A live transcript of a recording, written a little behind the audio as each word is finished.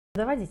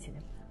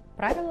Судоводителям.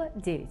 Правило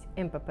 9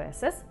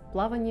 МППСС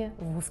 «Плавание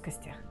в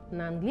узкостях».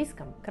 На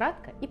английском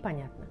кратко и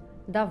понятно.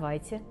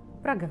 Давайте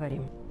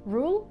проговорим.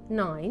 Rule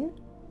 9.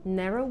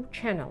 Narrow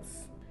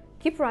channels.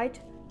 Keep right.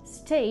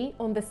 Stay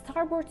on the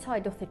starboard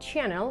side of the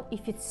channel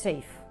if it's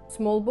safe.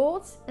 Small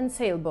boats and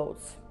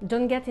sailboats.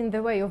 Don't get in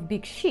the way of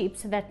big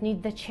ships that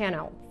need the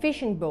channel.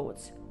 Fishing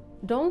boats.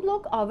 Don't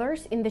block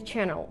others in the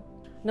channel.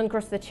 Don't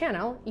cross the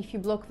channel if you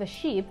block the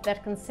ship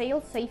that can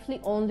sail safely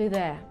only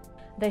there.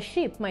 The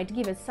ship might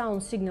give a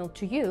sound signal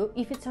to you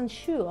if it's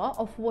unsure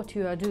of what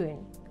you are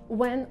doing.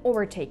 When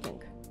overtaking.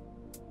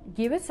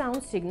 Give a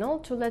sound signal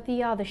to let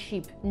the other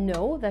ship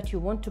know that you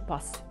want to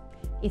pass.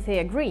 If they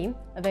agree,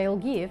 they'll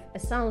give a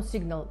sound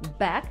signal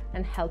back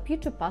and help you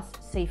to pass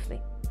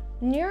safely.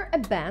 Near a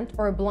bend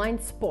or a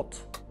blind spot.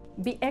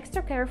 Be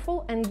extra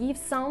careful and give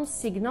sound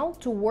signal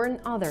to warn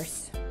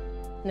others.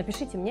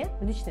 Напишите мне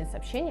в личные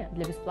сообщения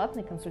для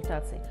бесплатной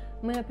консультации.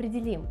 Мы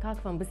определим,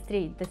 как вам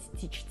быстрее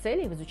достичь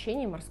целей в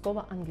изучении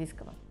морского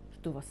английского.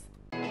 Жду вас!